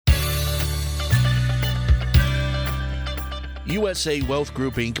USA Wealth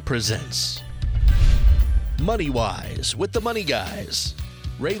Group, Inc. presents MoneyWise with the Money Guys.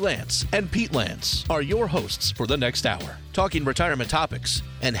 Ray Lance and Pete Lance are your hosts for the next hour, talking retirement topics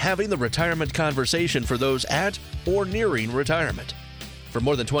and having the retirement conversation for those at or nearing retirement. For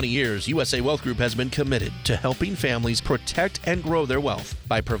more than 20 years, USA Wealth Group has been committed to helping families protect and grow their wealth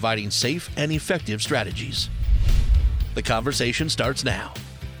by providing safe and effective strategies. The conversation starts now.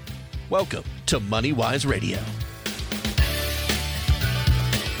 Welcome to MoneyWise Radio.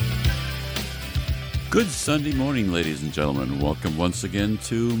 Good Sunday morning, ladies and gentlemen. Welcome once again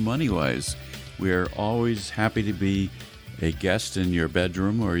to MoneyWise. We are always happy to be a guest in your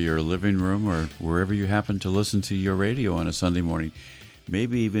bedroom or your living room or wherever you happen to listen to your radio on a Sunday morning,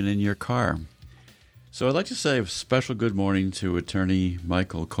 maybe even in your car. So I'd like to say a special good morning to attorney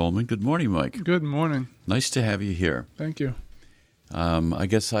Michael Coleman. Good morning, Mike. Good morning. Nice to have you here. Thank you. I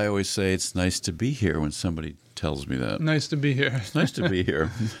guess I always say it's nice to be here when somebody tells me that. Nice to be here. It's nice to be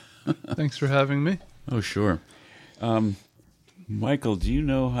here. Thanks for having me. Oh, sure. Michael, do you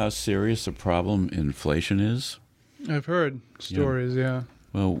know how serious a problem inflation is? I've heard stories, yeah.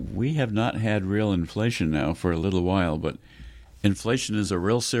 Well, we have not had real inflation now for a little while, but inflation is a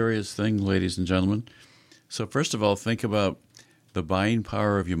real serious thing, ladies and gentlemen. So first of all, think about the buying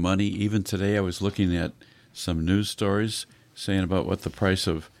power of your money. Even today I was looking at some news stories saying about what the price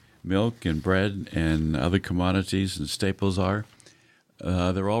of milk and bread and other commodities and staples are.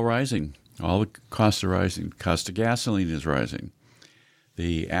 They're all rising. All the costs are rising. Cost of gasoline is rising.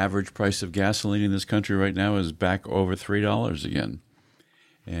 The average price of gasoline in this country right now is back over $3 again.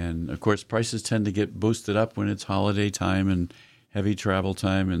 And, of course, prices tend to get boosted up when it's holiday time and heavy travel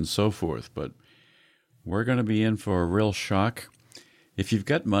time and so forth. But we're going to be in for a real shock. If you've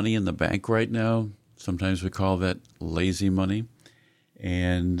got money in the bank right now, sometimes we call that lazy money.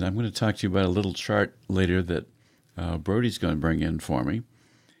 And I'm going to talk to you about a little chart later that Brody's going to bring in for me,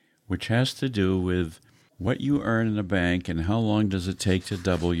 which has to do with what you earn in a bank and how long does it take to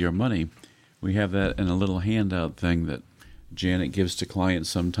double your money. We have that in a little handout thing that Janet gives to clients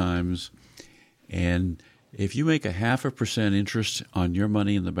sometimes. And if you make 0.5% interest on your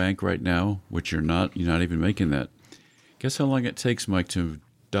money in the bank right now, which you're not even making that, guess how long it takes, Mike, to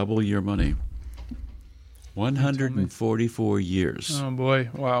double your money? 144 years. Oh, boy.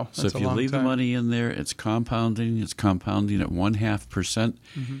 Wow. So if you leave the money in there, it's compounding. It's compounding at 0.5%.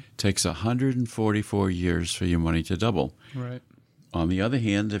 Mm-hmm. It takes 144 years for your money to double. Right. On the other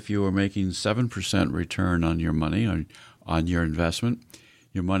hand, if you are making 7% return on your money, on your investment,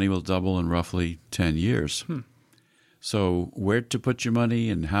 your money will double in roughly 10 years. So where to put your money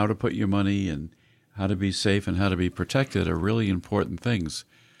and how to put your money and how to be safe and how to be protected are really important things.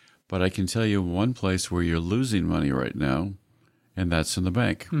 But I can tell you one place where you're losing money right now, and that's in the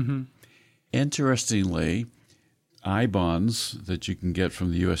bank. Mm-hmm. Interestingly, I-bonds that you can get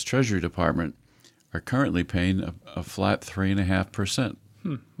from the U.S. Treasury Department are currently paying a flat 3.5%.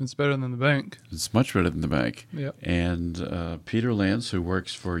 It's better than the bank. It's much better than the bank. Yep. And Peter Lance, who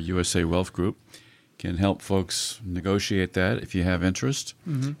works for USA Wealth Group, can help folks negotiate that if you have interest.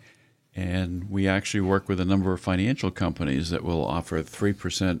 Mm-hmm. And we actually work with a number of financial companies that will offer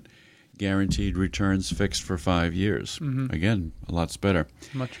 3% guaranteed returns fixed for 5 years. Mm-hmm. Again, a lot's better.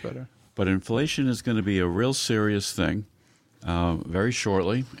 Much better. But inflation is going to be a real serious thing very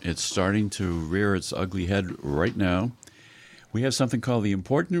shortly. It's starting to rear its ugly head right now. We have something called the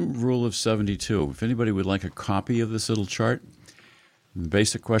Important Rule of 72. If anybody would like a copy of this little chart, the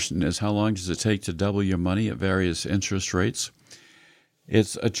basic question is how long does it take to double your money at various interest rates?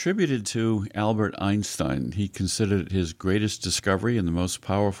 It's attributed to Albert Einstein. He considered it his greatest discovery and the most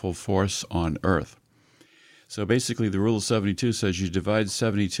powerful force on Earth. So basically, the Rule of 72 says you divide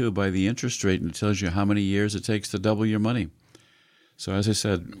 72 by the interest rate, and it tells you how many years it takes to double your money. So as I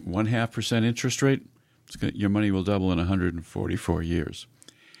said, 0.5% interest rate, your money will double in 144 years.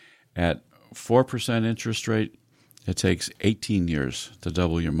 At 4% interest rate, it takes 18 years to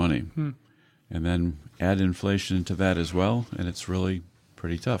double your money. And then add inflation into that as well, and it's really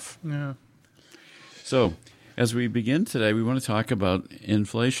pretty tough. Yeah. So as we begin today, we want to talk about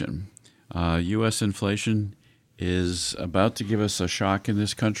inflation. U.S. inflation is about to give us a shock in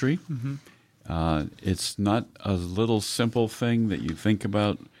this country. Mm-hmm. It's not a little simple thing that you think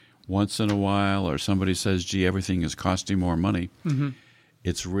about once in a while or somebody says, gee, everything is costing more money. Mm-hmm.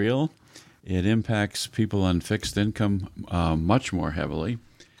 It's real. It impacts people on fixed income much more heavily.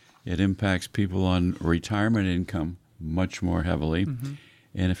 It impacts people on retirement income much more heavily. Mm-hmm.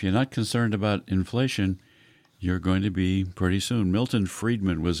 And if you're not concerned about inflation, you're going to be pretty soon. Milton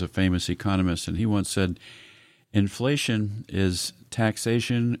Friedman was a famous economist, and he once said, inflation is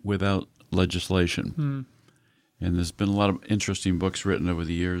taxation without legislation. And there's been a lot of interesting books written over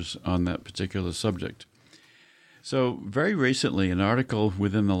the years on that particular subject. So very recently, an article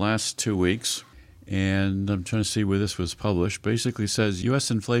within the last 2 weeks, and I'm trying to see where this was published, basically says U.S.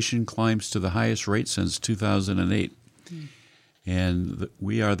 inflation climbs to the highest rate since 2008. And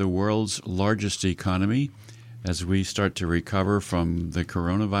we are the world's largest economy as we start to recover from the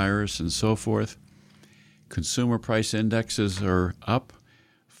coronavirus and so forth. Consumer price indexes are up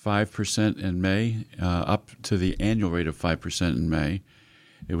 5% in May, up to the annual rate of 5% in May.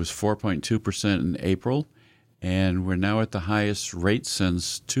 It was 4.2% in April, and we're now at the highest rate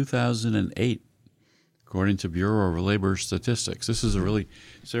since 2008, according to Bureau of Labor Statistics. This is a really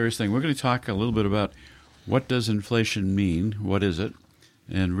serious thing. We're going to talk a little bit about what does inflation mean, what is it?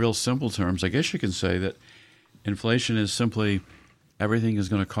 In real simple terms, I guess you can say that inflation is simply everything is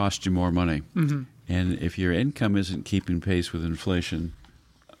going to cost you more money. Mm-hmm. And if your income isn't keeping pace with inflation,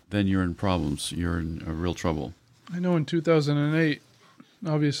 then you're in problems. You're in real trouble. I know in 2008,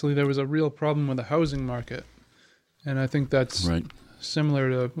 obviously there was a real problem with the housing market. And I think that's right. Similar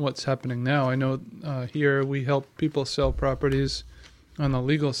to what's happening now. I know here we help people sell properties on the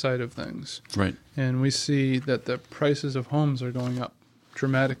legal side of things. Right. And we see that the prices of homes are going up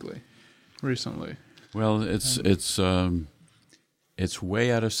dramatically recently. Well, it's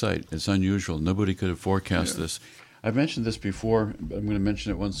way out of sight. It's unusual. Nobody could have forecast this. I've mentioned this before, but I'm going to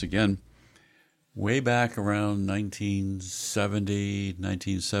mention it once again. Way back around 1970,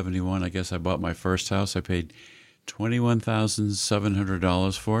 1971, I guess I bought my first house. I paid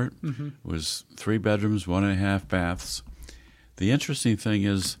 $21,700 for it. Mm-hmm. It was 3 bedrooms, 1.5 baths. The interesting thing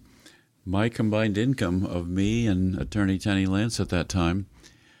is my combined income of me and attorney Tenny Lance at that time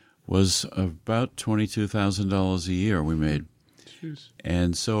was about $22,000 a year we made. Jeez.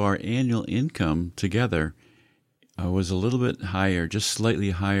 And so our annual income together was a little bit higher, just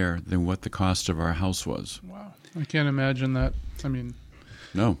slightly higher than what the cost of our house was. Wow. I can't imagine that. I mean...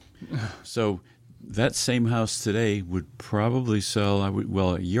 No. So that same house today would probably sell,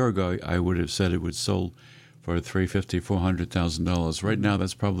 a year ago I would have said it would sold for $350,000, $400,000. Right now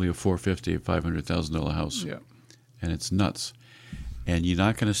that's probably a $450,000, $500,000 house. Yeah. And it's nuts. And you're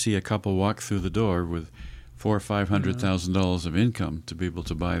not going to see a couple walk through the door with $400,000 or $500,000 of income to be able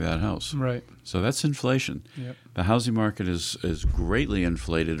to buy that house. Right. So that's inflation. Yep. The housing market is greatly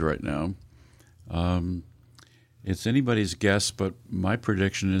inflated right now. It's anybody's guess, but my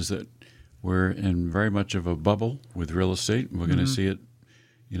prediction is that we're in very much of a bubble with real estate. We're going to see it,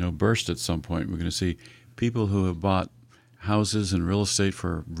 burst at some point. We're going to see people who have bought houses and real estate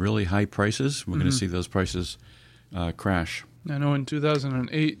for really high prices. We're going to see those prices crash. I know in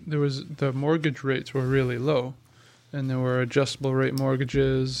 2008, the mortgage rates were really low, and there were adjustable rate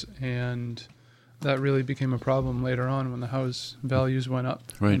mortgages, and that really became a problem later on when the house values went up.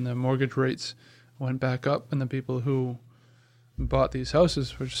 Right. And the mortgage rates went back up, and the people who bought these houses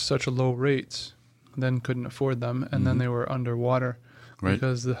for such low rates then couldn't afford them, and then they were underwater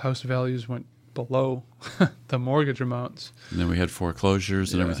because the house values went below the mortgage amounts. And then we had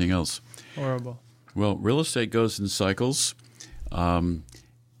foreclosures and everything else. Horrible. Well, real estate goes in cycles.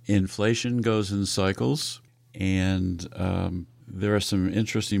 Inflation goes in cycles, and there are some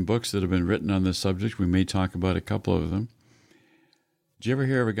interesting books that have been written on this subject. We may talk about a couple of them. Did you ever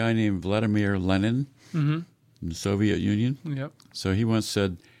hear of a guy named Vladimir Lenin in the Soviet Union? Yep. So he once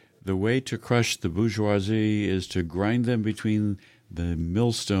said, "The way to crush the bourgeoisie is to grind them between the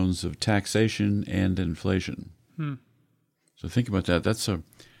millstones of taxation and inflation." So think about that. That's a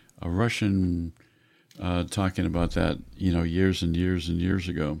Russian talking about that, years and years and years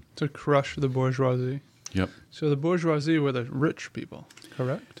ago. To crush the bourgeoisie. Yep. So the bourgeoisie were the rich people,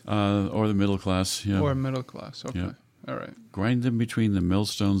 correct? Or the middle class. Yeah. Or middle class, okay. Yeah. All right. Grind them between the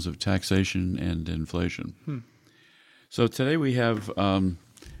millstones of taxation and inflation. So today we have a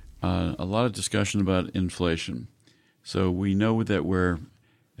lot of discussion about inflation. So we know that we're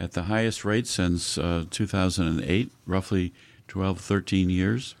at the highest rate since 2008, roughly 12, 13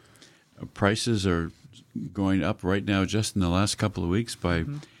 years. Prices are going up right now just in the last couple of weeks by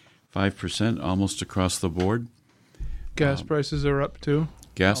 5%, almost across the board. Gas prices are up too.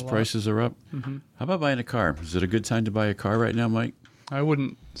 Gas prices are up. How about buying a car? Is it a good time to buy a car right now, Mike? I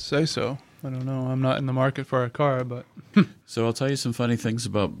wouldn't say so. I don't know. I'm not in the market for a car, but... So I'll tell you some funny things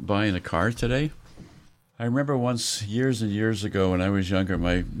about buying a car today. I remember once, years and years ago, when I was younger,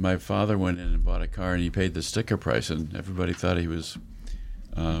 my father went in and bought a car, and he paid the sticker price, and everybody thought he was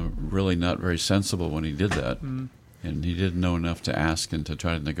really not very sensible when he did that. And he didn't know enough to ask and to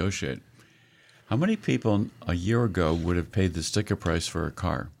try to negotiate. How many people a year ago would have paid the sticker price for a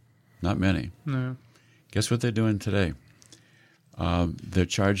car? Not many. No. Guess what they're doing today? They're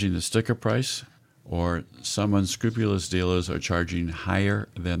charging the sticker price or some unscrupulous dealers are charging higher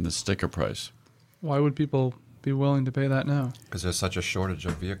than the sticker price. Why would people be willing to pay that now? Because there's such a shortage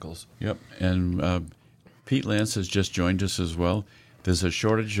of vehicles. Yep, and Pete Lance has just joined us as well. There's a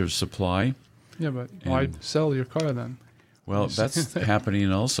shortage of supply. Yeah, but why sell your car then? Well, that's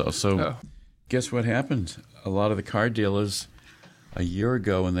happening also. So guess what happened? A lot of the car dealers a year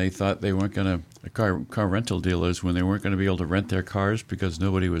ago, when they thought they weren't going to, car rental dealers, when they weren't going to be able to rent their cars because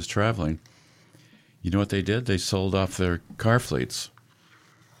nobody was traveling, you know what they did? They sold off their car fleets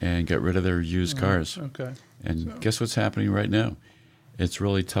and got rid of their used cars. Okay. And guess what's happening right now? It's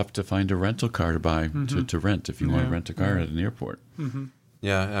really tough to find a rental car to buy, to rent if you want to rent a car at an airport. Mm-hmm.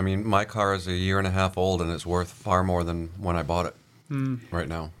 Yeah, I mean, my car is a year and a half old, and it's worth far more than when I bought it right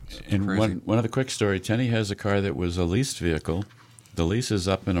now. It's And crazy. one other quick story, Tenny has a car that was a leased vehicle. The lease is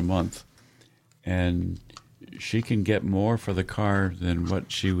up in a month, and she can get more for the car than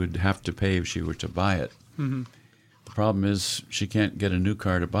what she would have to pay if she were to buy it. Mm-hmm. The problem is she can't get a new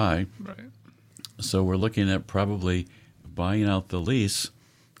car to buy, Right. so we're looking at probably buying out the lease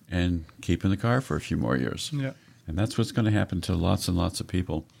and keeping the car for a few more years. Yeah. And that's what's going to happen to lots and lots of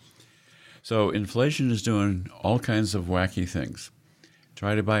people. So inflation is doing all kinds of wacky things.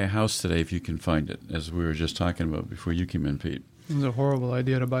 Try to buy a house today if you can find it, as we were just talking about before you came in, Pete. It's a horrible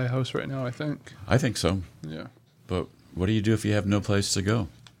idea to buy a house right now, I think. I think so. Yeah. But what do you do if you have no place to go?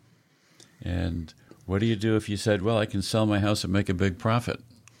 And what do you do if you said, well, I can sell my house and make a big profit?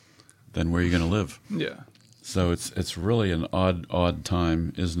 Then where are you going to live? Yeah. So it's really an odd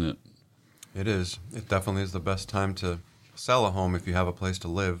time, isn't it? It is. It definitely is the best time to sell a home if you have a place to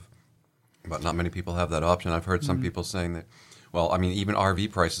live. But not many people have that option. I've heard some people saying that, well, I mean, even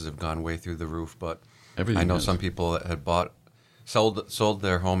RV prices have gone way through the roof. But Everything I know has. some people that had sold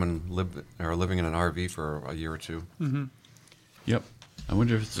their home and are living in an RV for a year or two. Mm-hmm. Yep. I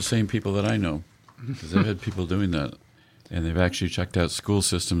wonder if it's the same people that I know, because I've had people doing that. And they've actually checked out school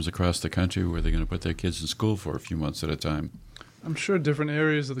systems across the country where they're going to put their kids in school for a few months at a time. I'm sure different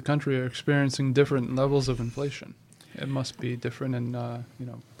areas of the country are experiencing different levels of inflation. It must be different in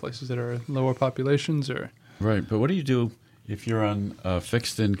places that are lower populations or. Right, but what do you do if you're on a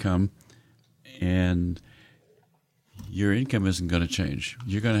fixed income and your income isn't going to change?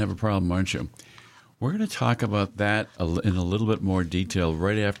 You're going to have a problem, aren't you? We're going to talk about that in a little bit more detail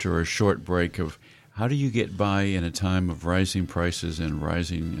right after a short break of how do you get by in a time of rising prices and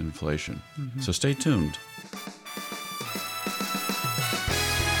rising inflation. So stay tuned.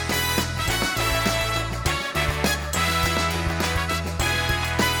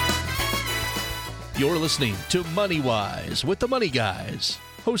 You're listening to Money Wise with the Money Guys,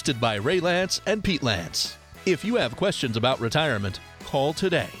 hosted by Ray Lance and Pete Lance. If you have questions about retirement, call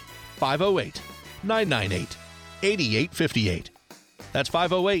today, 508-998-8858. That's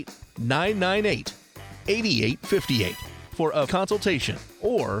 508-998-8858 for a consultation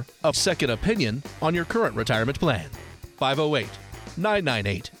or a second opinion on your current retirement plan.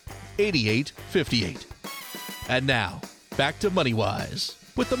 508-998-8858. And now, back to Money Wise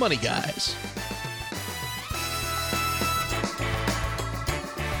with the Money Guys.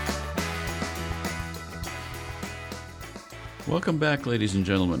 Welcome back, ladies and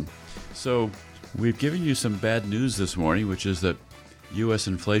gentlemen. So we've given you some bad news this morning, which is that U.S.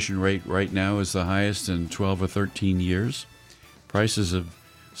 inflation rate right now is the highest in 12 or 13 years. Prices have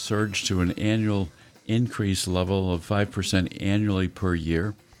surged to an annual increase level of 5% annually per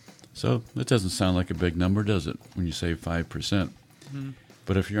year. So that doesn't sound like a big number, does it, when you say 5%? Mm-hmm.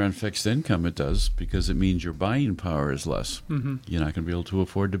 But if you're on fixed income, it does, because it means your buying power is less. Mm-hmm. You're not going to be able to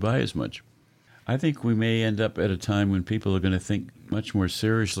afford to buy as much. I think we may end up at a time when people are going to think much more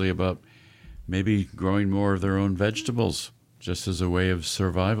seriously about maybe growing more of their own vegetables, just as a way of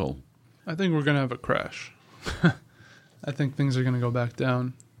survival. I think we're going to have a crash. I think things are going to go back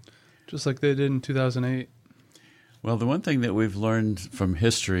down, just like they did in 2008. Well, the one thing that we've learned from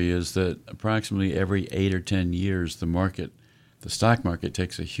history is that approximately every 8 or 10 years, the stock market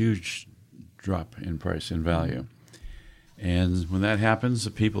takes a huge drop in price and value. And when that happens,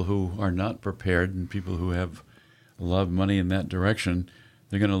 the people who are not prepared and people who have a lot of money in that direction,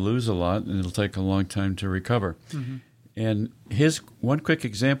 they're going to lose a lot, and it'll take a long time to recover. Mm-hmm. And here's one quick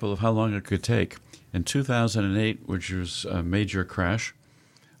example of how long it could take. In 2008, which was a major crash,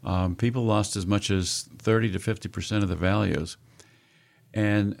 people lost as much as 30 to 50% of the values.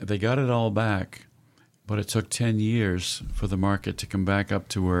 And they got it all back, but it took 10 years for the market to come back up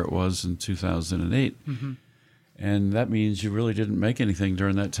to where it was in 2008. Mm-hmm. And that means you really didn't make anything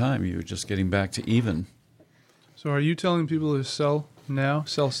during that time. You were just getting back to even. So are you telling people to sell now?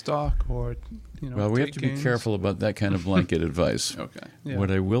 Sell stock or, Well, we have take to gains? be careful about that kind of blanket advice. Okay. Yeah.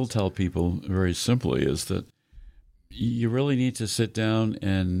 What I will tell people very simply is that you really need to sit down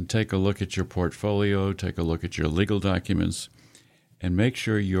and take a look at your portfolio, take a look at your legal documents, and make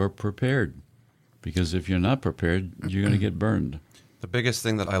sure you're prepared. Because if you're not prepared, you're going to get burned. The biggest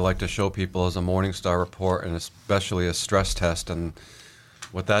thing that I like to show people is a Morningstar report and especially a stress test. And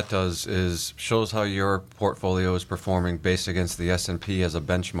what that does is shows how your portfolio is performing based against the S&P as a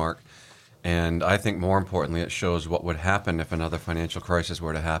benchmark. And I think more importantly, it shows what would happen if another financial crisis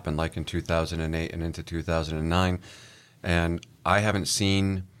were to happen, like in 2008 and into 2009. And I haven't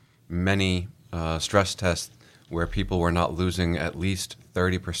seen many stress tests where people were not losing at least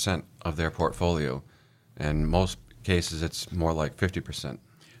 30% of their portfolio. In most cases, it's more like 50%.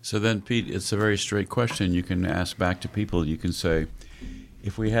 So then, Pete, it's a very straight question you can ask back to people. You can say,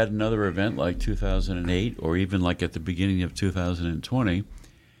 if we had another event like 2008 or even like at the beginning of 2020,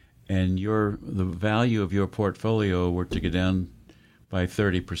 and the value of your portfolio were to go down by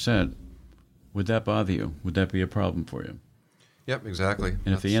 30%, would that bother you? Would that be a problem for you? Yep, exactly.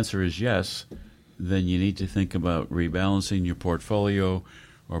 And if the answer is yes, then you need to think about rebalancing your portfolio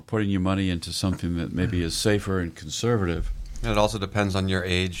or putting your money into something that maybe is safer and conservative. And it also depends on your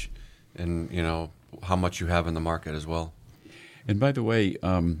age and, how much you have in the market as well. And by the way,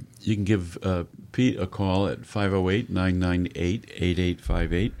 you can give Pete a call at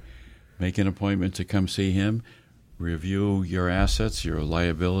 508-998-8858. Make an appointment to come see him, review your assets, your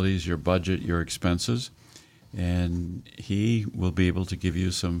liabilities, your budget, your expenses, and he will be able to give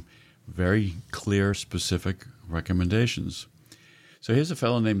you some very clear, specific recommendations. So here's a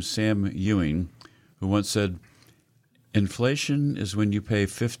fellow named Sam Ewing who once said, inflation is when you pay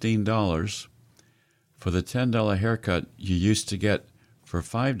 $15 for the $10 haircut you used to get for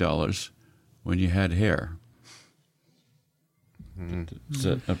 $5 when you had hair. Does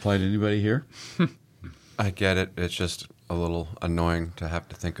that apply to anybody here? I get it. It's just a little annoying to have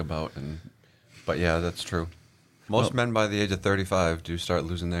to think about. But yeah, that's true. Most men by the age of 35 do start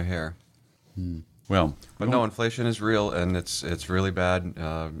losing their hair. Well, But no, inflation is real, and it's really bad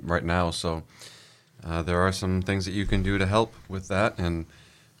right now. So there are some things that you can do to help with that. And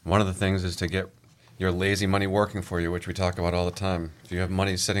one of the things is to get your lazy money working for you, which we talk about all the time. If you have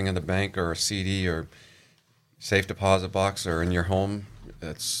money sitting in the bank or a CD or safe deposit box or in your home,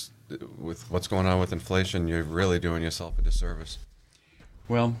 it's with what's going on with inflation, you're really doing yourself a disservice.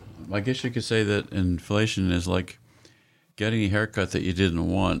 Well, I guess you could say that inflation is like getting a haircut that you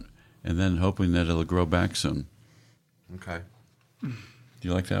didn't want and then hoping that it'll grow back soon. Okay. Do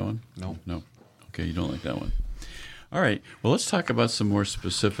you like that one? No. No. Okay, you don't like that one. All right. Well, let's talk about some more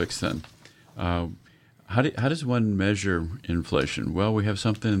specifics then. How does one measure inflation? Well, we have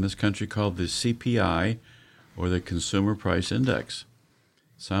something in this country called the CPI, or the Consumer Price Index.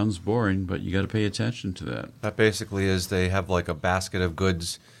 Sounds boring, but you got to pay attention to that. That basically is they have like a basket of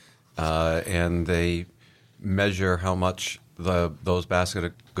goods, and they measure how much those basket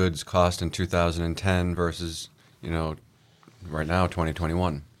of goods cost in 2010 versus, right now,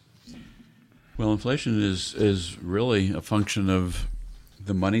 2021. Well, inflation is really a function of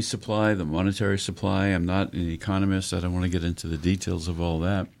the money supply, the monetary supply. I'm not an economist. I don't want to get into the details of all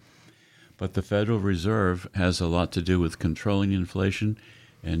that. But the Federal Reserve has a lot to do with controlling inflation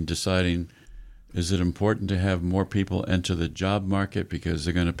and deciding, is it important to have more people enter the job market because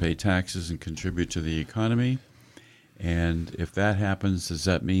they're going to pay taxes and contribute to the economy? And if that happens, does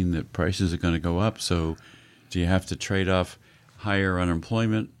that mean that prices are going to go up? So do you have to trade off higher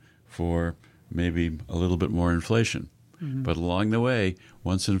unemployment for maybe a little bit more inflation? Mm-hmm. But along the way,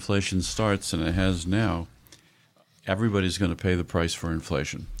 once inflation starts, and it has now, everybody's going to pay the price for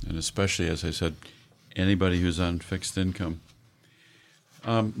inflation, and especially, as I said, anybody who's on fixed income.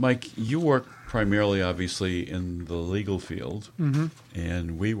 Mike, you work primarily, obviously, in the legal field, Mm-hmm.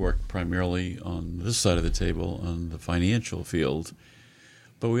 and we work primarily on this side of the table on the financial field.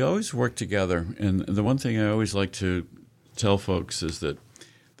 But we always work together, and the one thing I always like to tell folks is that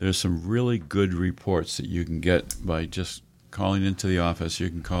there's some really good reports that you can get by just calling into the office. You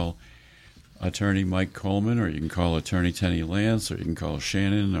can call Attorney Mike Coleman, or you can call Attorney Tenny Lance, or you can call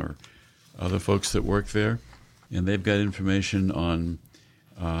Shannon or other folks that work there. And they've got information on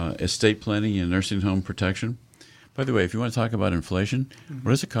estate planning and nursing home protection. By the way, if you want to talk about inflation, what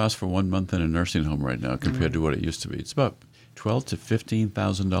does it cost for 1 month in a nursing home right now compared to what it used to be? It's about $12,000 to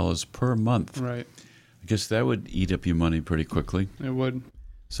 $15,000 per month. Right. I guess that would eat up your money pretty quickly. It would.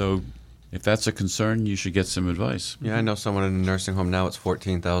 So if that's a concern, you should get some advice. Yeah, I know someone in a nursing home now, it's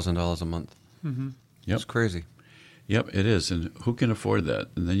 $14,000 a month. Mm-hmm. Yep. It's crazy. Yep, it is. And who can afford that?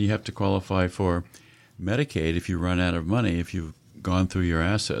 And then you have to qualify for Medicaid if you run out of money, if you've gone through your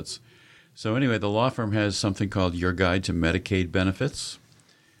assets. So anyway, the law firm has something called Your Guide to Medicaid Benefits,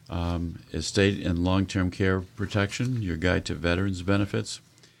 Estate and Long-Term Care Protection, Your Guide to Veterans Benefits.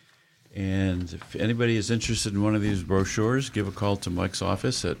 And if anybody is interested in one of these brochures, give a call to Mike's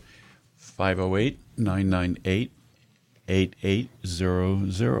office at 508-998-8800.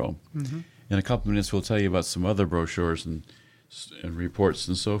 Mm-hmm. In a couple minutes, we'll tell you about some other brochures and reports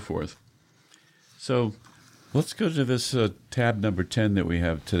and so forth. So let's go to this tab number 10 that we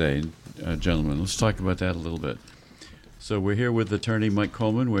have today, gentlemen. Let's talk about that a little bit. So we're here with attorney Mike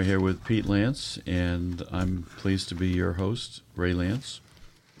Coleman. We're here with Pete Lance, and I'm pleased to be your host, Ray Lance.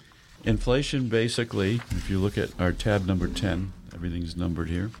 Inflation, basically, if you look at our tab number 10, everything's numbered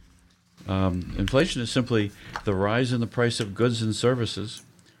here. Inflation is simply the rise in the price of goods and services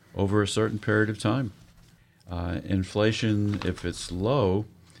over a certain period of time. Inflation, if it's low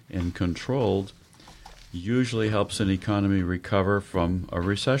and controlled, usually helps an economy recover from a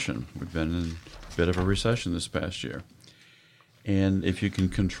recession. We've been in a bit of a recession this past year. And if you can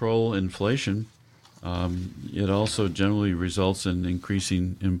control inflation, it also generally results in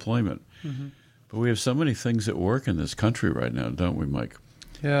increasing employment. Mm-hmm. But we have so many things at work in this country right now, don't we, Mike?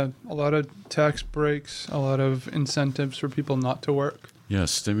 Yeah, a lot of tax breaks, a lot of incentives for people not to work. Yeah,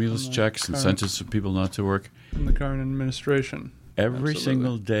 stimulus checks, incentives for people not to work. In the current administration. Every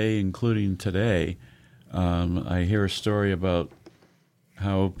single day, including today, I hear a story about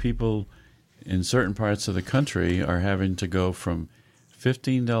how people in certain parts of the country are having to go from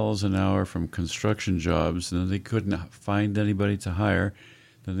 $15 an hour from construction jobs, and then they couldn't find anybody to hire.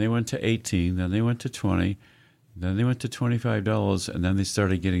 Then they went to $18, then they went to $20, then they went to $25, and then they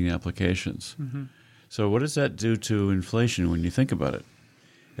started getting applications. Mm-hmm. So what does that do to inflation when you think about it?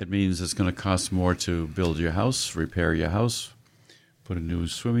 It means it's going to cost more to build your house, repair your house, put a new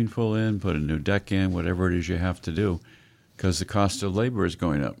swimming pool in, put a new deck in, whatever it is you have to do, because the cost of labor is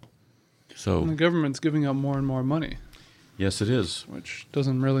going up. So and the government's giving out more and more money. Yes, it is. Which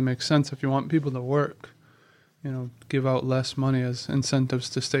doesn't really make sense if you want people to work. Give out less money as incentives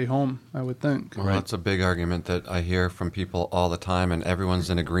to stay home, I would think. Well, that's a big argument that I hear from people all the time, and everyone's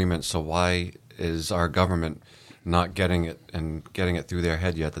in agreement. So why is our government not getting it through their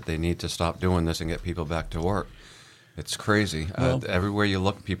head yet that they need to stop doing this and get people back to work? It's crazy. Well, everywhere you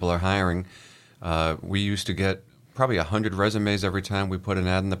look, people are hiring. We used to get probably 100 resumes every time we put an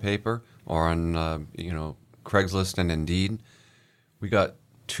ad in the paper or on Craigslist and Indeed. We got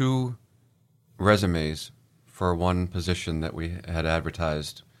 2 resumes for one position that we had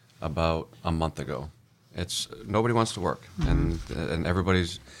advertised about a month ago. It's nobody wants to work, mm-hmm. and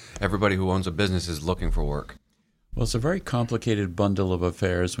everybody who owns a business is looking for work. Well, it's a very complicated bundle of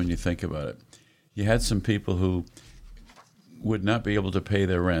affairs when you think about it. You had some people who would not be able to pay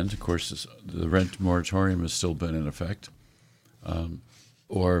their rent. Of course, the rent moratorium has still been in effect,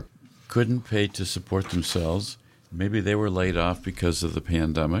 or couldn't pay to support themselves. Maybe they were laid off because of the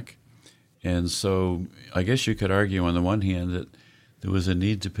pandemic. And so I guess you could argue on the one hand that there was a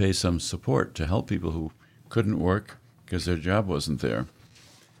need to pay some support to help people who couldn't work because their job wasn't there.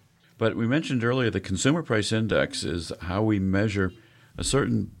 But we mentioned earlier the Consumer Price Index is how we measure a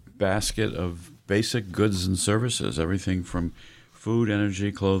certain basket of basic goods and services, everything from food,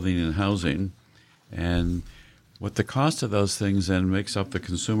 energy, clothing, and housing, and what the cost of those things then makes up the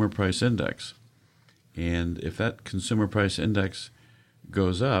Consumer Price Index. And if that Consumer Price Index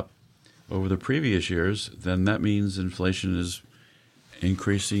goes up over the previous years, then that means inflation is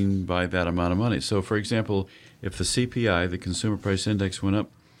increasing by that amount of money. So, for example, if the CPI, the Consumer Price Index, went up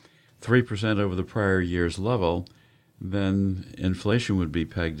 3% over the prior year's level, then inflation would be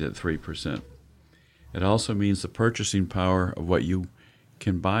pegged at 3%. It also means the purchasing power of what you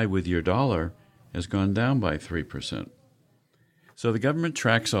can buy with your dollar has gone down by 3%. So the government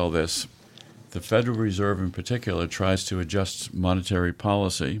tracks all this. The Federal Reserve in particular tries to adjust monetary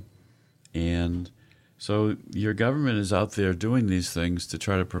policy. And so your government is out there doing these things to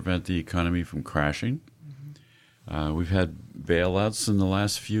try to prevent the economy from crashing. Mm-hmm. We've had bailouts in the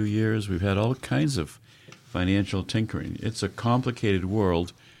last few years. We've had all kinds of financial tinkering. It's a complicated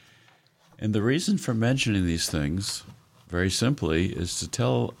world. And the reason for mentioning these things, very simply, is to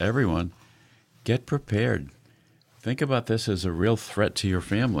tell everyone, get prepared. Think about this as a real threat to your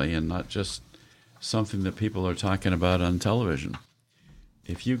family and not just something that people are talking about on television.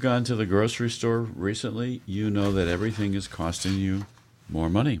 If you've gone to the grocery store recently, you know that everything is costing you more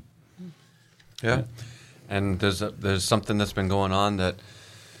money. Yeah, and there's something that's been going on that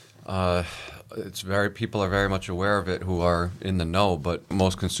people are very much aware of it who are in the know, but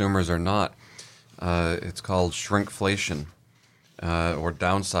most consumers are not. It's called shrinkflation or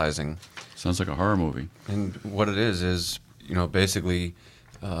downsizing. Sounds like a horror movie. And what it is basically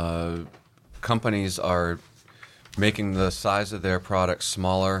companies are making the size of their products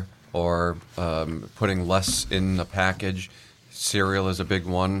smaller or putting less in the package. Cereal is a big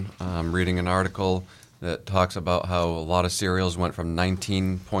one. I'm reading an article that talks about how a lot of cereals went from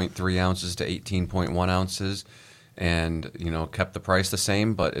 19.3 ounces to 18.1 ounces and, kept the price the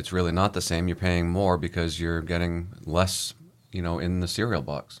same, but it's really not the same. You're paying more because you're getting less, in the cereal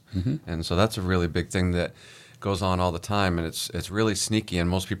box. Mm-hmm. And so that's a really big thing that goes on all the time, and it's really sneaky, and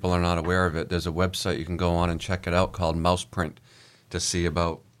most people are not aware of it. There's a website you can go on and check it out called Mouseprint to see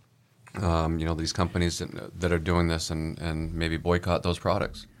about these companies that are doing this and maybe boycott those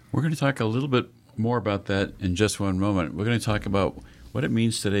products. We're going to talk a little bit more about that in just one moment. We're going to talk about what it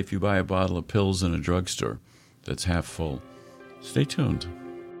means today if you buy a bottle of pills in a drugstore that's half full. Stay tuned.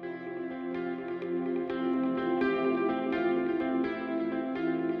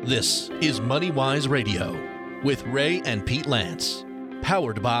 This is MoneyWise Radio with Ray and Pete Lance,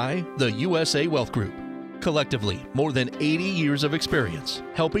 powered by the USA Wealth Group. Collectively, more than 80 years of experience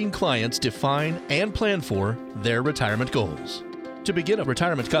helping clients define and plan for their retirement goals. To begin a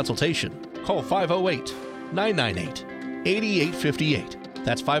retirement consultation, call 508-998-8858.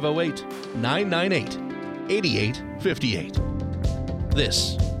 That's 508-998-8858.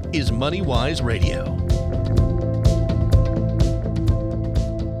 This is MoneyWise Radio.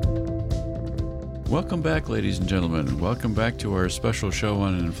 Welcome back, ladies and gentlemen. Welcome back to our special show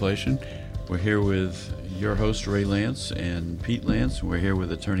on inflation. We're here with your host, Ray Lance, and Pete Lance. We're here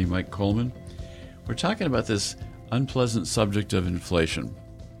with attorney Mike Coleman. We're talking about this unpleasant subject of inflation.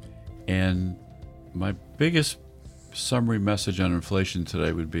 And my biggest summary message on inflation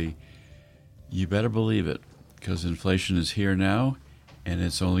today would be, you better believe it, because inflation is here now, and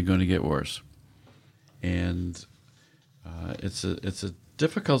it's only going to get worse. And it's a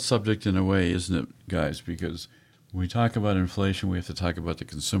difficult subject in a way, isn't it, guys? Because when we talk about inflation, we have to talk about the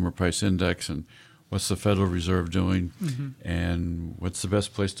Consumer Price Index and what's the Federal Reserve doing, mm-hmm. and what's the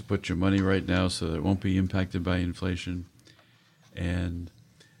best place to put your money right now so that it won't be impacted by inflation. And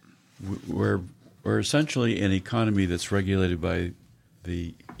we're essentially an economy that's regulated by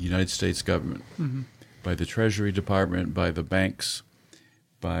the United States government, mm-hmm. by the Treasury Department, by the banks,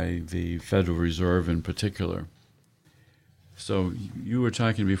 by the Federal Reserve in particular. So you were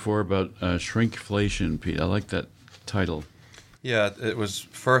talking before about shrinkflation, Pete. I like that title. Yeah, it was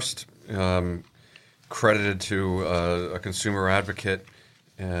first credited to a consumer advocate.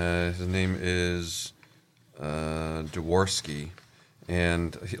 His name is Dworsky.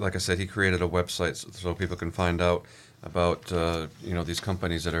 And like I said, he created a website so people can find out about these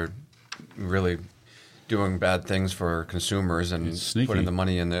companies that are really doing bad things for consumers and putting the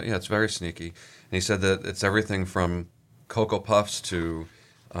money in there. Yeah, it's very sneaky. And he said that it's everything from Cocoa Puffs to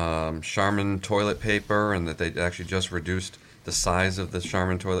Charmin toilet paper, and that they actually just reduced the size of the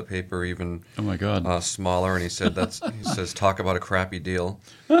Charmin toilet paper even smaller. And he said he says, talk about a crappy deal.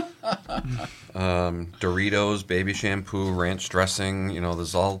 Doritos, baby shampoo, ranch dressing,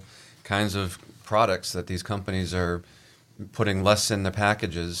 there's all kinds of products that these companies are putting less in the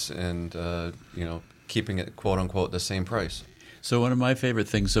packages and, keeping it, quote unquote, the same price. So one of my favorite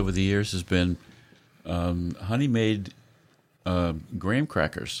things over the years has been Honey made graham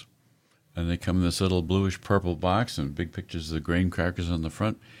crackers, and they come in this little bluish purple box and big pictures of the graham crackers on the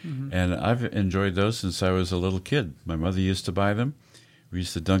front. Mm-hmm. And I've enjoyed those since I was a little kid. My mother used to buy them. We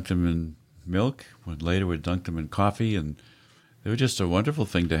used to dunk them in milk, later we'd dunk them in coffee, and they were just a wonderful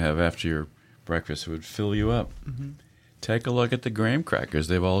thing to have after your breakfast. It would fill you up. Mm-hmm. Take a look at the graham crackers.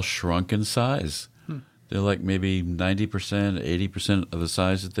 They've all shrunk in size. They're like maybe 90%, 80% of the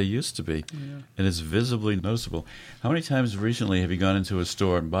size that they used to be. Yeah. And it's visibly noticeable. How many times recently have you gone into a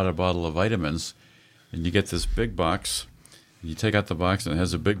store and bought a bottle of vitamins, and you get this big box, and you take out the box and it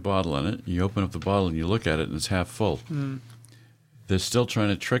has a big bottle in it, and you open up the bottle and you look at it and it's half full. Mm. They're still trying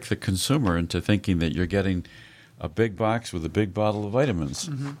to trick the consumer into thinking that you're getting a big box with a big bottle of vitamins,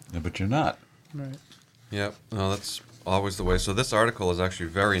 mm-hmm. but you're not. Right. Yeah, no, that's always the way. So this article is actually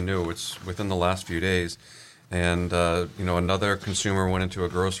very new. It's within the last few days. And, another consumer went into a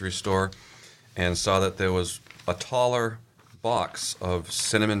grocery store and saw that there was a taller box of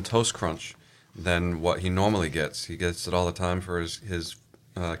Cinnamon Toast Crunch than what he normally gets. He gets it all the time for his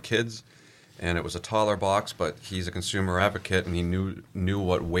kids, and it was a taller box, but he's a consumer advocate, and he knew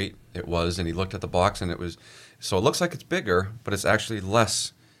what weight it was, and he looked at the box, and it looks like it's bigger, but it's actually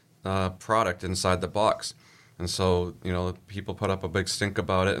less product inside the box. And so, people put up a big stink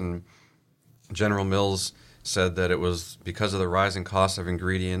about it, and General Mills said that it was because of the rising cost of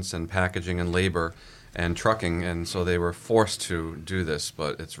ingredients and packaging and labor and trucking, and so they were forced to do this,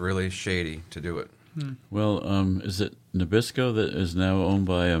 but it's really shady to do it. Well, is it Nabisco that is now owned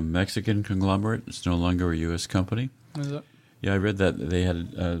by a Mexican conglomerate. It's no longer a U.S. company. Is it? Yeah, I read that they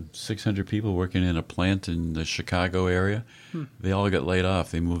had 600 people working in a plant in the Chicago area. They all got laid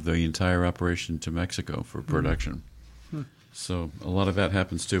off. They moved the entire operation to Mexico for production. So a lot of that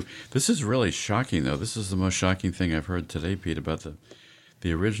happens too. This is really shocking, though. This is the most shocking thing I've heard today, Pete, about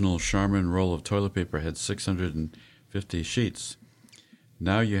the original Charmin roll of toilet paper had 650 sheets.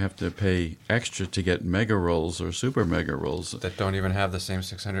 Now you have to pay extra to get mega rolls or super mega rolls. That don't even have the same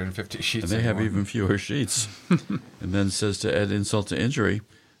 650 sheets. And they anymore. have even fewer sheets. And then says to add insult to injury,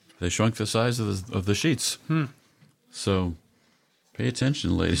 they shrunk the size of the sheets. So pay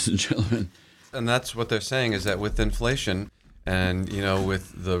attention, ladies and gentlemen. And that's what they're saying is that with inflation and,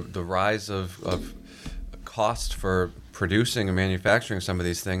 with the rise of cost for producing and manufacturing some of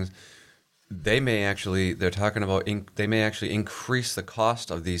these things, they're talking about they may actually increase the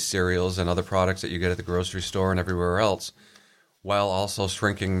cost of these cereals and other products that you get at the grocery store and everywhere else, while also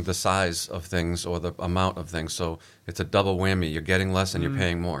shrinking the size of things or the amount of things. So it's a double whammy. You're getting less and you're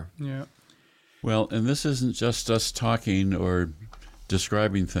paying more. Yeah. Well, and this isn't just us talking or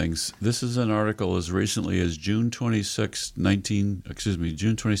describing things. This is an article as recently as June 26,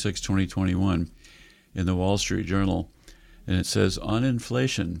 2021 in the Wall Street Journal. And it says, on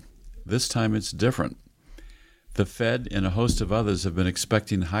inflation, this time it's different. The Fed and a host of others have been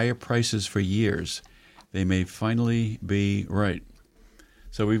expecting higher prices for years. They may finally be right.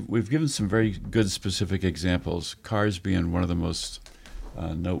 So we've given some very good specific examples, cars being one of the most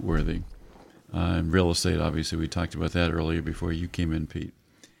noteworthy. Real estate, obviously, we talked about that earlier before you came in, Pete.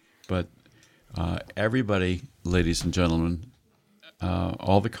 But everybody, ladies and gentlemen,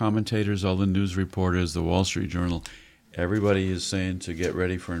 all the commentators, all the news reporters, the Wall Street Journal, everybody is saying to get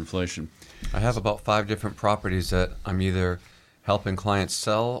ready for inflation. I have about 5 different properties that I'm either helping clients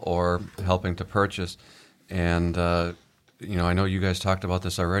sell or helping to purchase. And, I know you guys talked about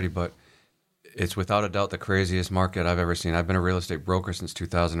this already, but it's without a doubt the craziest market I've ever seen. I've been a real estate broker since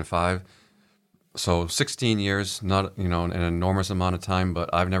 2005. So 16 years, not, an enormous amount of time, but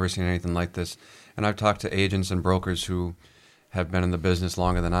I've never seen anything like this. And I've talked to agents and brokers who have been in the business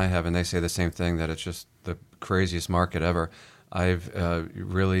longer than I have, and they say the same thing, that it's just the craziest market ever. I've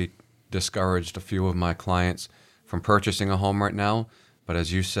really discouraged a few of my clients from purchasing a home right now. But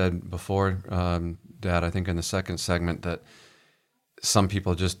as you said before, Dad, I think in the second segment, that some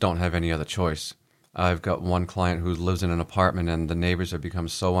people just don't have any other choice. I've got one client who lives in an apartment, and the neighbors have become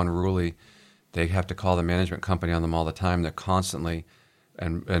so unruly, they have to call the management company on them all the time. They're constantly,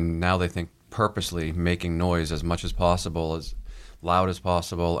 and now they think purposely making noise as much as possible, as loud as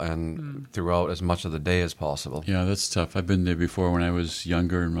possible, and throughout as much of the day as possible. Yeah, that's tough. I've been there before when I was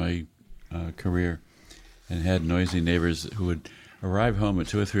younger in my career, and had noisy neighbors who would arrive home at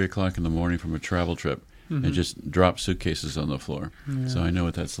 2 or 3 o'clock in the morning from a travel trip and just drop suitcases on the floor. Yeah. So I know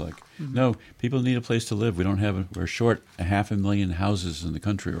what that's like. No, people need a place to live. We're short 500,000 houses in the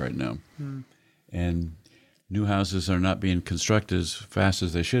country right now. And new houses are not being constructed as fast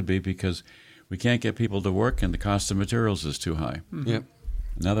as they should be because we can't get people to work and the cost of materials is too high. Yep.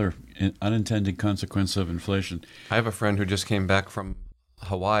 Another unintended consequence of inflation. I have a friend who just came back from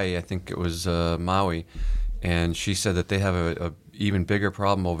Hawaii, I think it was Maui, and she said that they have a even bigger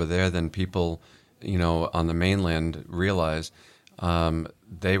problem over there than people, on the mainland realize.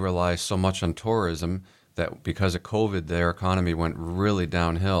 They rely so much on tourism that because of COVID, their economy went really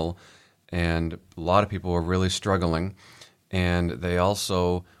downhill, and a lot of people were really struggling. And they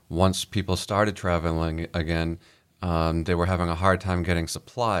also, once people started traveling again, they were having a hard time getting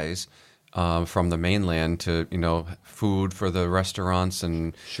supplies from the mainland to, food for the restaurants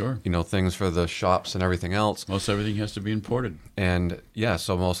and, Sure. Things for the shops and everything else. Most everything has to be imported. And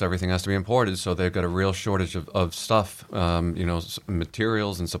so most everything has to be imported. So they've got a real shortage of stuff,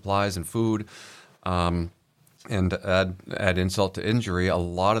 materials and supplies and food. And to add insult to injury, a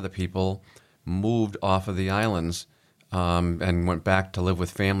lot of the people moved off of the islands and went back to live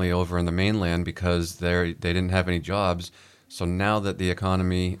with family over in the mainland because they didn't have any jobs. So now that the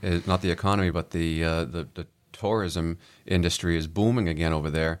economy is not the economy, but the tourism industry is booming again over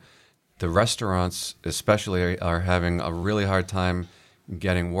there, the restaurants especially are having a really hard time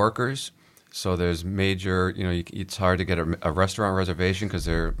getting workers. So there's major, it's hard to get a restaurant reservation because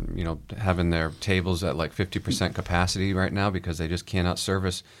they're, having their tables at like 50% capacity right now because they just cannot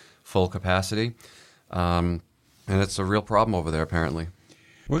service full capacity. And it's a real problem over there, apparently.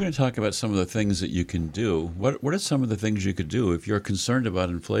 We're going to talk about some of the things that you can do. What are some of the things you could do if you're concerned about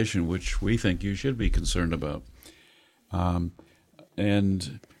inflation, which we think you should be concerned about? And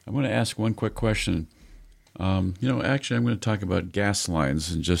I'm going to ask one quick question. Actually, I'm going to talk about gas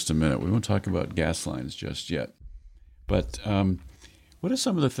lines in just a minute. We won't talk about gas lines just yet. But what are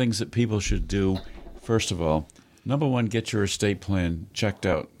some of the things that people should do? First of all, number one, get your estate plan checked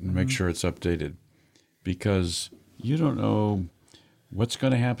out and make sure it's updated, because you don't know what's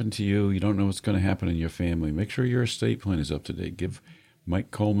going to happen to you. You don't know what's going to happen in your family. Make sure your estate plan is up to date. Give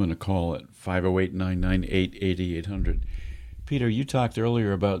Mike Coleman a call at 508-998-8800. Peter, you talked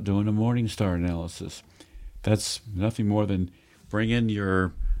earlier about doing a Morningstar analysis. That's nothing more than bring in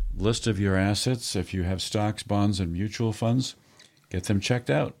your list of your assets. If you have stocks, bonds, and mutual funds, get them checked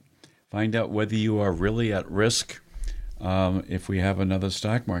out. Find out whether you are really at risk if we have another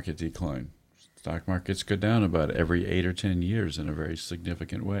stock market decline. Stock markets go down about every 8 or 10 years in a very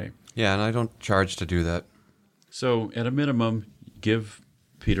significant way. Yeah, and I don't charge to do that. So at a minimum, give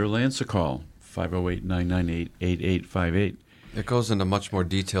Peter Lance a call, 508-998-8858. It goes into much more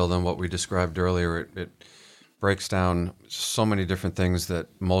detail than what we described earlier. It breaks down so many different things that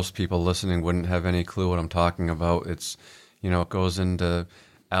most people listening wouldn't have any clue what I'm talking about. It's, it goes into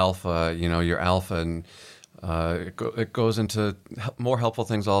alpha, your alpha, and it goes into more helpful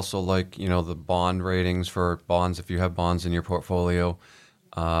things also, like, the bond ratings for bonds, if you have bonds in your portfolio.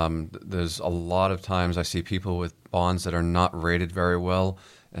 There's a lot of times I see people with bonds that are not rated very well,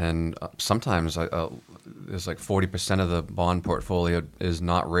 and sometimes there's like 40% of the bond portfolio is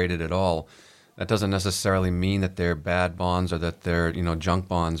not rated at all. That doesn't necessarily mean that they're bad bonds or that they're junk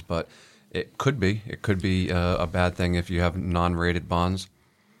bonds, but it could be. It could be a bad thing if you have non-rated bonds.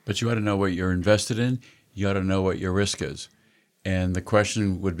 But you ought to know what you're invested in. You ought to know what your risk is. And the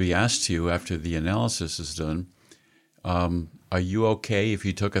question would be asked to you after the analysis is done, are you okay if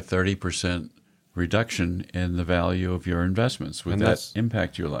you took a 30% reduction in the value of your investments? Would that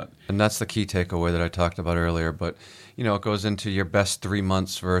impact you a lot? And that's the key takeaway that I talked about earlier. But, it goes into your best 3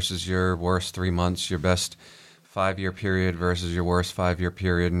 months versus your worst 3 months, your best 5-year period versus your worst 5-year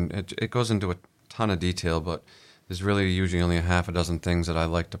period. And it goes into a ton of detail, but there's really usually only a half a dozen things that I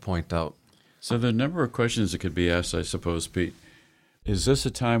like to point out. So the number of questions that could be asked, I suppose, Pete, is this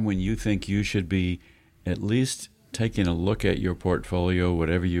a time when you think you should be at least taking a look at your portfolio,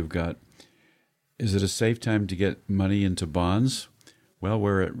 whatever you've got? Is it a safe time to get money into bonds? Well,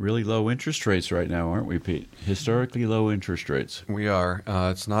 we're at really low interest rates right now, aren't we, Pete? Historically low interest rates. We are.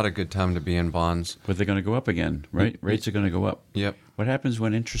 It's not a good time to be in bonds. But they're going to go up again, right? Rates are going to go up. Yep. What happens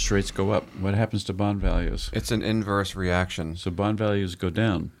when interest rates go up? What happens to bond values? It's an inverse reaction. So bond values go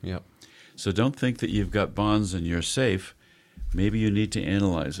down. Yep. So don't think that you've got bonds and you're safe. Maybe you need to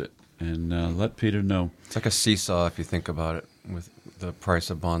analyze it and let Peter know. It's like a seesaw if you think about it with the price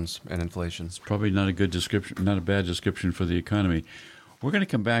of bonds and inflation. It's probably not a good description, not a bad description for the economy. We're going to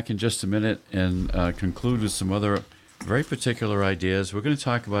come back in just a minute and conclude with some other very particular ideas. We're going to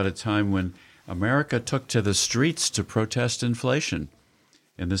talk about a time when America took to the streets to protest inflation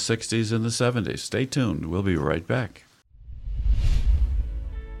in the 60s and the 70s. Stay tuned. We'll be right back.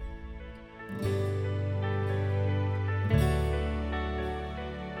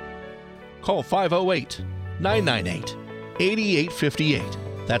 Call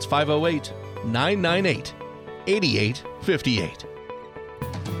 508-998-8858. That's 508-998-8858.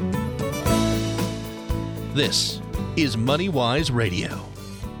 This is MoneyWise Radio.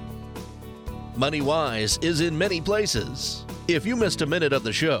 MoneyWise is in many places. If you missed a minute of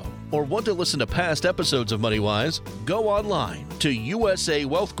the show or want to listen to past episodes of MoneyWise, go online to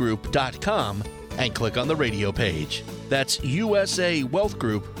usawealthgroup.com and click on the radio page. That's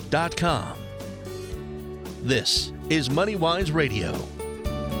usawealthgroup.com. This is MoneyWise Radio.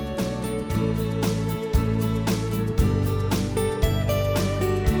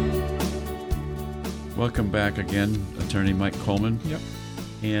 Welcome back again, Attorney Mike Coleman. Yep.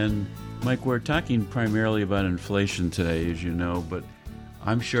 And Mike, we're talking primarily about inflation today, as you know, but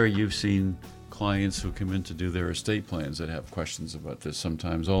I'm sure you've seen clients who come in to do their estate plans that have questions about this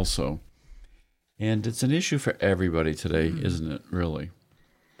sometimes also. And it's an issue for everybody today, isn't it, really?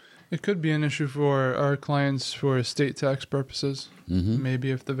 It could be an issue for our clients for estate tax purposes. Mm-hmm. Maybe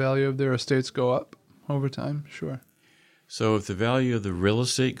if the value of their estates go up over time, sure. So if the value of the real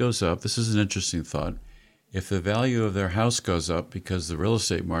estate goes up, this is an interesting thought. If the value of their house goes up because the real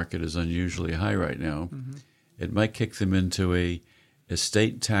estate market is unusually high right now, it might kick them into a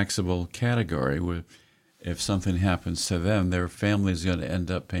estate taxable category where if something happens to them, their family is going to end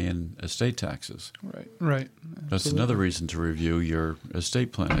up paying estate taxes. Right. That's Absolutely. another reason to review your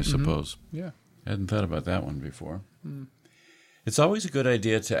estate plan, I suppose. Yeah. I hadn't thought about that one before. It's always a good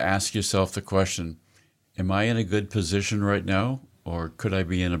idea to ask yourself the question, am I in a good position right now, or could I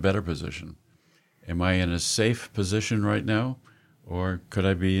be in a better position? Am I in a safe position right now, or could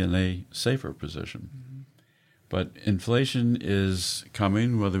I be in a safer position? But inflation is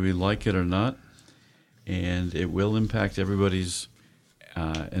coming, whether we like it or not. and it will impact everybody's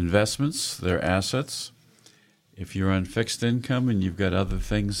investments, their assets. If you're on fixed income and you've got other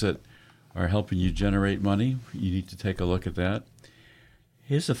things that are helping you generate money, you need to take a look at that.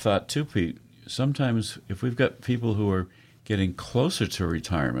 Here's a thought too, Pete. Sometimes if we've got people who are getting closer to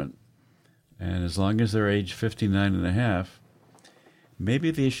retirement, and as long as they're age 59 and a half,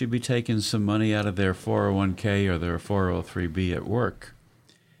 maybe they should be taking some money out of their 401k or their 403b at work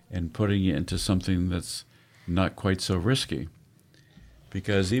and putting it into something that's not quite so risky.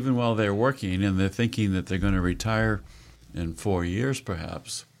 Because even while they're working and they're thinking that they're going to retire in 4 years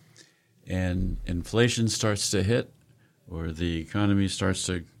perhaps, and inflation starts to hit or the economy starts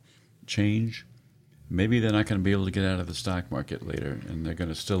to change, maybe they're not going to be able to get out of the stock market later, and they're going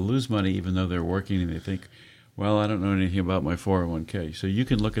to still lose money even though they're working, and they think, well, I don't know anything about my 401k. So you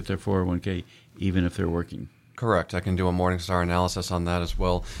can look at their 401k even if they're working. Correct. I can do a Morningstar analysis on that as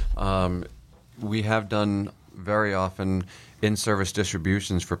well. We have done very often in-service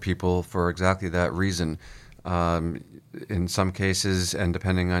distributions for people for exactly that reason. In some cases, and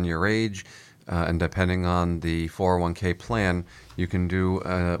depending on your age, and depending on the 401k plan, you can do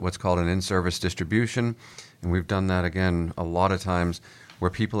what's called an in-service distribution. And we've done that, again, a lot of times where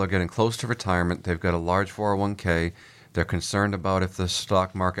people are getting close to retirement. They've got a large 401k. They're concerned about if the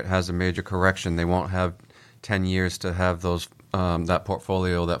stock market has a major correction. They won't have 10 years to have those that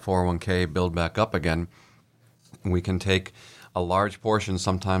portfolio, that 401k, build back up again. We can take a large portion,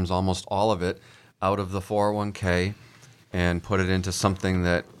 sometimes almost all of it, out of the 401k and put it into something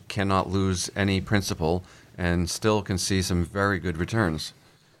that cannot lose any principal and still can see some very good returns.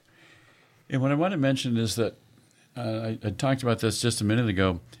 And what I want to mention is that I talked about this just a minute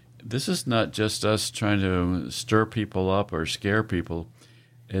ago. This is not just us trying to stir people up or scare people.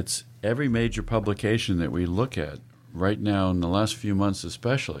 It's every major publication that we look at right now, in the last few months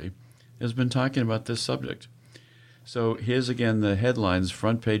especially, has been talking about this subject. So here's again the headlines,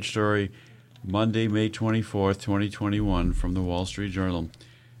 front page story, Monday, May 24th, 2021, from the Wall Street Journal.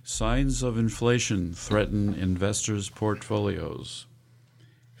 Signs of inflation threaten investors' portfolios.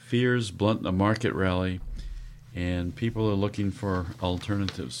 Fears blunt the market rally, and people are looking for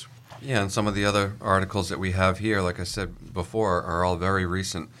alternatives. Yeah, and some of the other articles that we have here, like I said before, are all very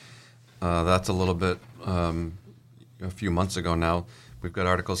recent. That's a little bit a few months ago now. We've got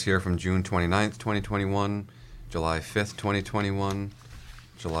articles here from June 29th, 2021, July 5th, 2021,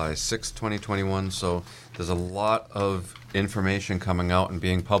 July 6th, 2021. So there's a lot of information coming out and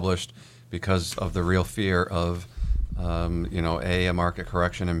being published because of the real fear of, A, a market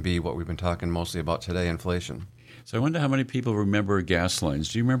correction, and B, what we've been talking mostly about today, inflation. So I wonder how many people remember gas lines.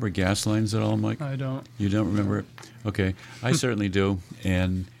 Do you remember gas lines at all, Mike? I don't. You don't remember it? Okay. I certainly do.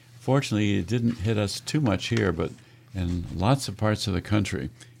 And fortunately, it didn't hit us too much here, but in lots of parts of the country,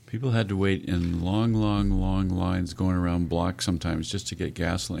 people had to wait in long, long, long lines going around blocks sometimes just to get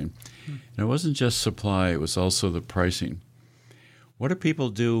gasoline. And it wasn't just supply, it was also the pricing. What do people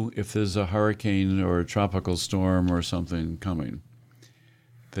do if there's a hurricane or a tropical storm or something coming?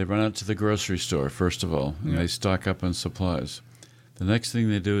 They run out to the grocery store, first of all, and they stock up on supplies. The next thing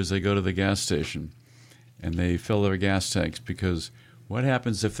they do is they go to the gas station and they fill their gas tanks, because what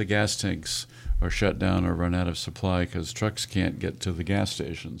happens if the gas tanks are shut down or run out of supply because trucks can't get to the gas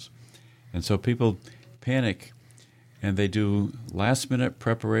stations? And so people panic and they do last-minute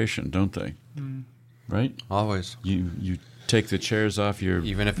preparation, don't they? Right? Always. You take the chairs off your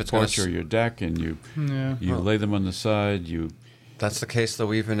Even if it's porch gonna or your deck and you lay them on the side. That's the case,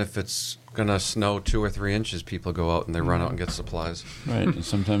 though, even if it's going to snow 2 or 3 inches, people go out and they run out and get supplies. Right, and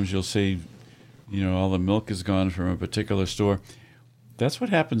sometimes you'll see, all the milk is gone from a particular store. That's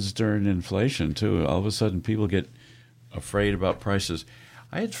what happens during inflation, too. All of a sudden, people get afraid about prices.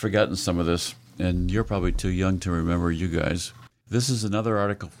 I had forgotten some of this, and you're probably too young to remember, you guys. This is another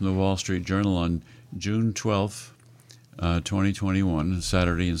article from the Wall Street Journal on June 12th, 2021,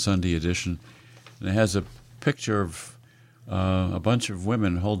 Saturday and Sunday edition. And it has a picture of a bunch of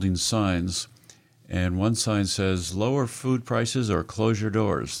women holding signs, and one sign says, "Lower food prices or close your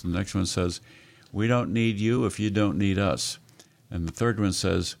doors." The next one says, "We don't need you if you don't need us." And the third one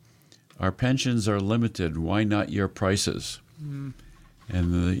says, "Our pensions are limited. Why not your prices?" And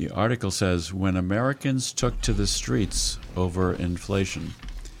the article says, "When Americans took to the streets over inflation."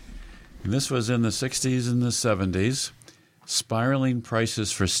 And this was in the 60s and the 70s. Spiraling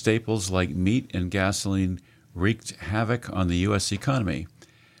prices for staples like meat and gasoline wreaked havoc on the U.S. economy,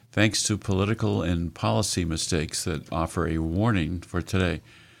 thanks to political and policy mistakes that offer a warning for today.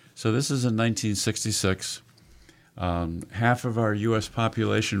 So this is in 1966. Half of our U.S.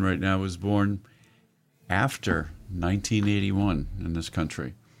 population right now was born after 1981 in this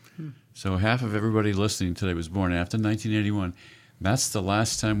country. So half of everybody listening today was born after 1981. That's the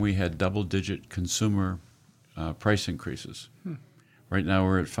last time we had double-digit consumer price increases. Right now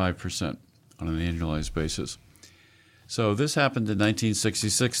we're at 5% on an annualized basis. So this happened in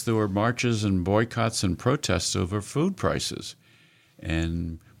 1966. There were marches and boycotts and protests over food prices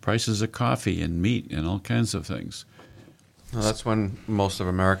and prices of coffee and meat and all kinds of things. Well, that's when most of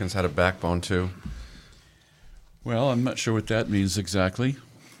Americans had a backbone, too. Well, I'm not sure what that means exactly.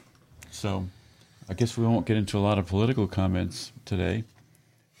 So I guess we won't get into a lot of political comments today.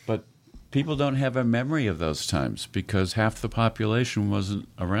 But people don't have a memory of those times because half the population wasn't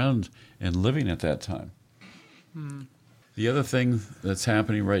around and living at that time. The other thing that's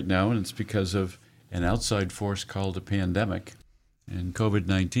happening right now, and it's because of an outside force called a pandemic and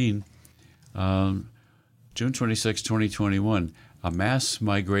COVID-19, June 26, 2021, a mass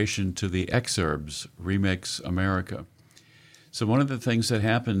migration to the exurbs remakes America. So one of the things that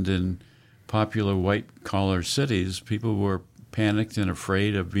happened in popular white-collar cities, people were panicked and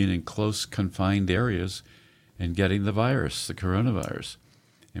afraid of being in close, confined areas and getting the virus, the coronavirus.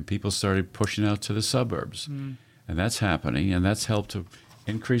 And people started pushing out to the suburbs. And that's happening, and that's helped to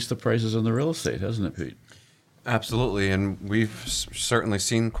increase the prices on the real estate, hasn't it, Pete? Absolutely, and we've certainly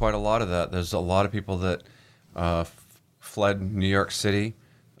seen quite a lot of that. There's a lot of people that fled New York City.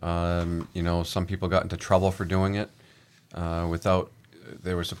 Some people got into trouble for doing it without.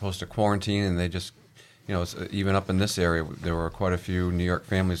 They were supposed to quarantine, and they just, even up in this area, there were quite a few New York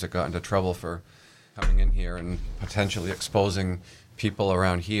families that got into trouble for coming in here and potentially exposing people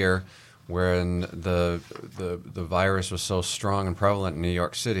around here, when the virus was so strong and prevalent in New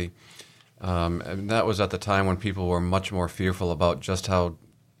York City. And that was at the time when people were much more fearful about just how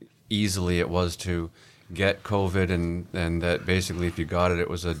easily it was to get COVID, and that basically if you got it, it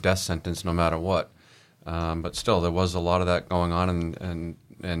was a death sentence no matter what. But still, there was a lot of that going on,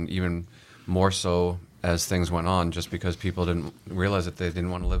 and even more so as things went on, just because people didn't realize that they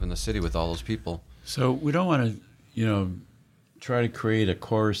didn't want to live in the city with all those people. So we don't want to, try to create a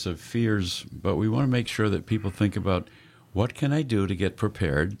chorus of fears, but we want to make sure that people think about what can I do to get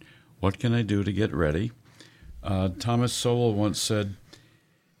prepared? What can I do to get ready? Thomas Sowell once said,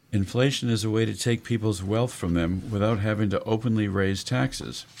 inflation is a way to take people's wealth from them without having to openly raise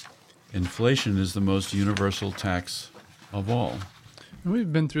taxes. Inflation is the most universal tax of all. And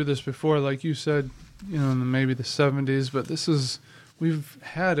we've been through this before, like you said, in maybe the 70s, but we've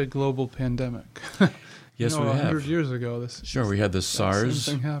had a global pandemic. Yes, we have. 100 years ago. We had the SARS.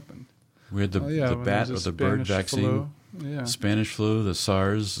 Same thing happened. We had the bat or the bird vaccine. Spanish flu, the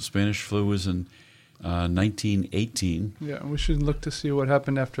SARS. The Spanish flu was in 1918. Yeah, we should look to see what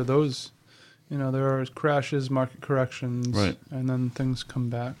happened after those. There are crashes, market corrections, right, and then things come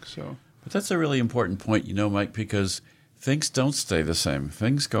back. So, but that's a really important point, Mike, because things don't stay the same.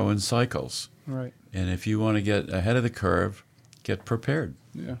 Things go in cycles. Right. And if you want to get ahead of the curve, get prepared.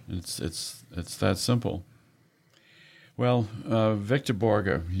 Yeah. It's that simple. Well, Victor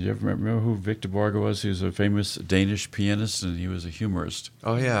Borge, you ever remember who Victor Borge was? He was a famous Danish pianist, and he was a humorist.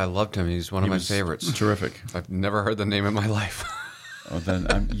 Oh, yeah, I loved him. He's one of my favorites. Terrific. I've never heard the name in my life. Oh,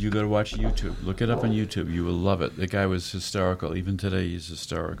 then you got to watch YouTube. Look it up on YouTube. You will love it. The guy was hysterical. Even today, he's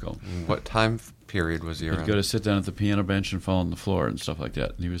hysterical. What time period was he around? He'd go to sit down at the piano bench and fall on the floor and stuff like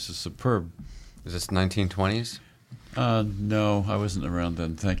that. And he was a superb. Is this 1920s? No, I wasn't around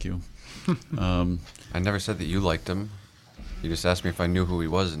then. Thank you. I never said that you liked him. You just asked me if I knew who he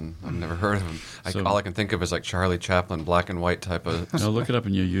was, and I've never heard of him. All I can think of is like Charlie Chaplin, black and white type of... No, look it up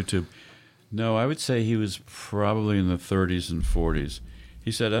on your YouTube. No, I would say he was probably in the 30s and 40s.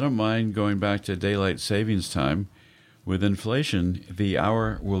 He said, I don't mind going back to daylight savings time. With inflation, the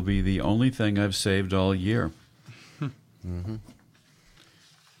hour will be the only thing I've saved all year. Mm-hmm.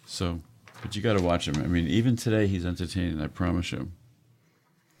 So, but you got to watch him. I mean, even today he's entertaining, I promise you.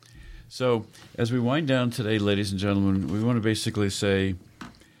 So, as we wind down today, ladies and gentlemen, we want to basically say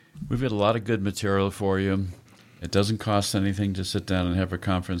we've got a lot of good material for you. It doesn't cost anything to sit down and have a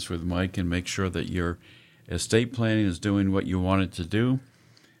conference with Mike and make sure that your estate planning is doing what you want it to do.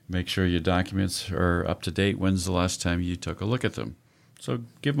 Make sure your documents are up to date. When's the last time you took a look at them? So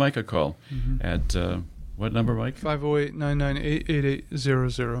give Mike a call at what number, Mike?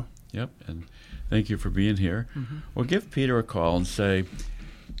 508-998-8800. Yep, and thank you for being here. Well, give Peter a call and say,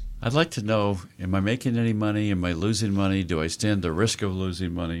 I'd like to know, am I making any money? Am I losing money? Do I stand the risk of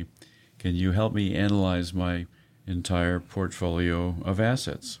losing money? Can you help me analyze my entire portfolio of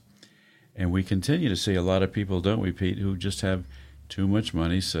assets? And we continue to see a lot of people, don't we, Pete, who just have too much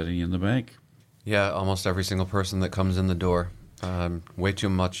money sitting in the bank. Yeah, almost every single person that comes in the door. Way too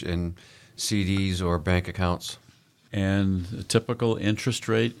much in CDs or bank accounts. And the typical interest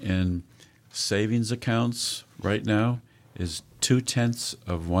rate in savings accounts right now is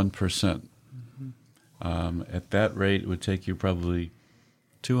 0.2%. At that rate, it would take you probably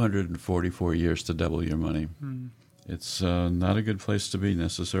 244 years to double your money. It's not a good place to be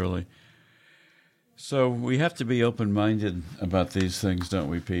necessarily. So we have to be open-minded about these things, don't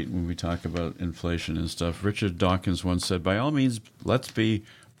we, Pete, when we talk about inflation and stuff? Richard Dawkins once said, by all means, let's be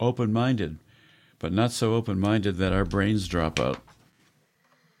open-minded, but not so open-minded that our brains drop out.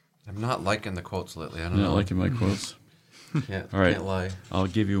 I'm not liking the quotes lately. I don't You're know. not liking my quotes? Can't, All right. can't lie. I'll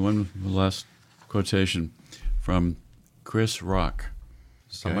give you one last quotation from Chris Rock.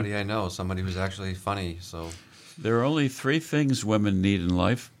 Somebody I know, somebody who's actually funny. So There are only 3 things women need in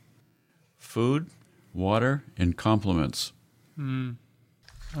life: food, water, and compliments. What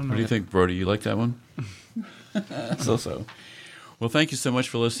do you think, Brody? You like that one? So. Well, thank you so much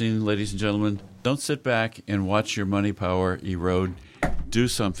for listening, ladies and gentlemen. Don't sit back and watch your money power erode. Do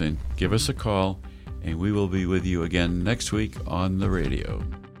something. Give us a call, and we will be with you again next week on the radio.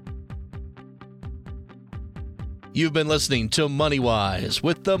 You've been listening to MoneyWise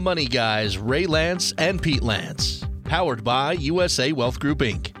with the Money Guys, Ray Lance and Pete Lance, powered by USA Wealth Group,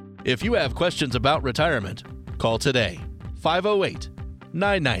 Inc. If you have questions about retirement, call today,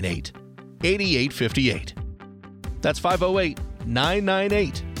 508-998-8858. That's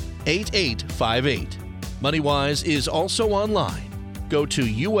 508-998-8858. MoneyWise is also online. Go to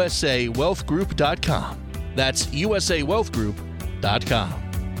usawealthgroup.com. That's usawealthgroup.com.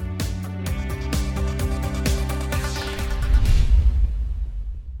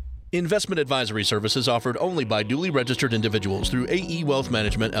 Investment advisory services offered only by duly registered individuals through AE Wealth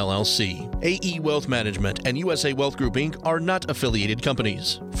Management, LLC. AE Wealth Management and USA Wealth Group, Inc. are not affiliated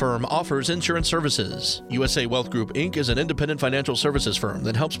companies. Firm offers insurance services. USA Wealth Group, Inc. is an independent financial services firm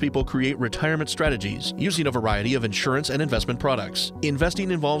that helps people create retirement strategies using a variety of insurance and investment products. Investing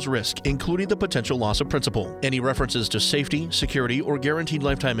involves risk, including the potential loss of principal. Any references to safety, security, or guaranteed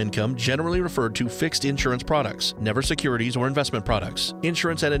lifetime income generally referred to fixed insurance products, never securities or investment products.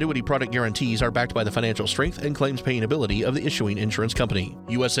 Insurance and annuity product guarantees are backed by the financial strength and claims paying ability of the issuing insurance company.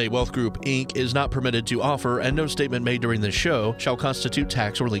 USA Wealth Group, Inc. is not permitted to offer, and no statement made during this show shall constitute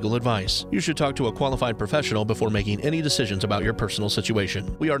tax or legal advice. You should talk to a qualified professional before making any decisions about your personal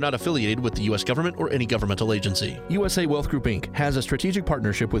situation. We are not affiliated with the U.S. government or any governmental agency. USA Wealth Group, Inc. has a strategic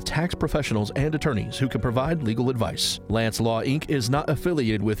partnership with tax professionals and attorneys who can provide legal advice. Lance Law, Inc. is not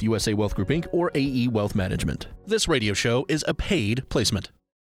affiliated with USA Wealth Group, Inc. or AE Wealth Management. This radio show is a paid placement.